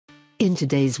In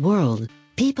today's world,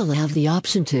 people have the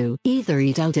option to either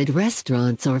eat out at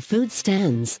restaurants or food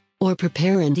stands, or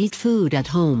prepare and eat food at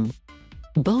home.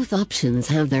 Both options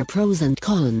have their pros and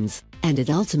cons, and it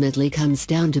ultimately comes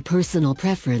down to personal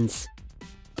preference.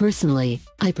 Personally,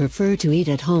 I prefer to eat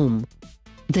at home.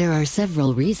 There are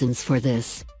several reasons for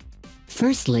this.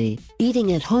 Firstly,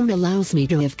 eating at home allows me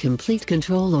to have complete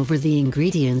control over the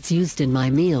ingredients used in my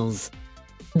meals.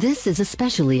 This is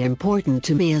especially important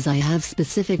to me as I have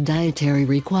specific dietary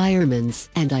requirements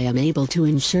and I am able to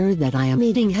ensure that I am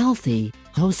eating healthy,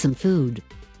 wholesome food.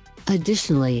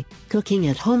 Additionally, cooking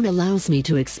at home allows me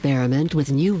to experiment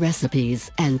with new recipes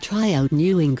and try out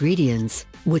new ingredients,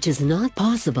 which is not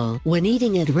possible when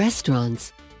eating at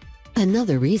restaurants.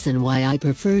 Another reason why I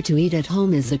prefer to eat at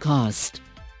home is the cost.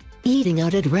 Eating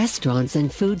out at restaurants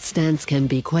and food stands can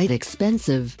be quite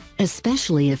expensive,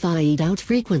 especially if I eat out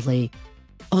frequently.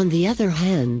 On the other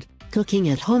hand, cooking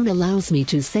at home allows me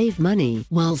to save money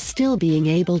while still being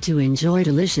able to enjoy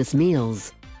delicious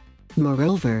meals.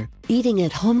 Moreover, eating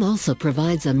at home also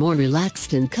provides a more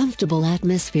relaxed and comfortable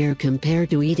atmosphere compared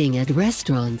to eating at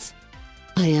restaurants.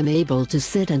 I am able to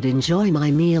sit and enjoy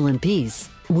my meal in peace,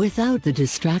 without the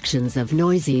distractions of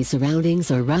noisy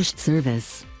surroundings or rushed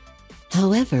service.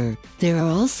 However, there are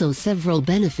also several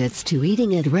benefits to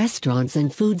eating at restaurants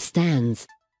and food stands.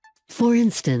 For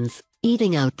instance,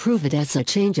 eating out provides a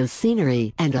change of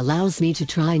scenery and allows me to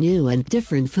try new and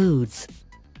different foods.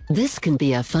 This can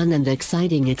be a fun and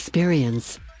exciting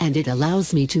experience, and it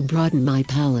allows me to broaden my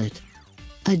palate.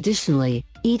 Additionally,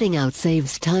 eating out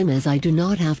saves time as I do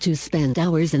not have to spend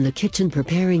hours in the kitchen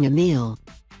preparing a meal.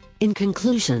 In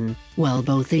conclusion, while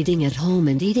both eating at home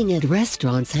and eating at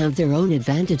restaurants have their own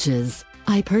advantages,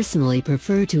 I personally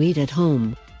prefer to eat at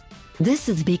home. This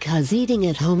is because eating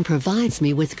at home provides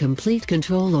me with complete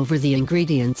control over the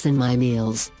ingredients in my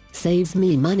meals, saves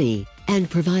me money, and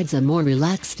provides a more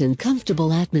relaxed and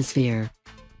comfortable atmosphere.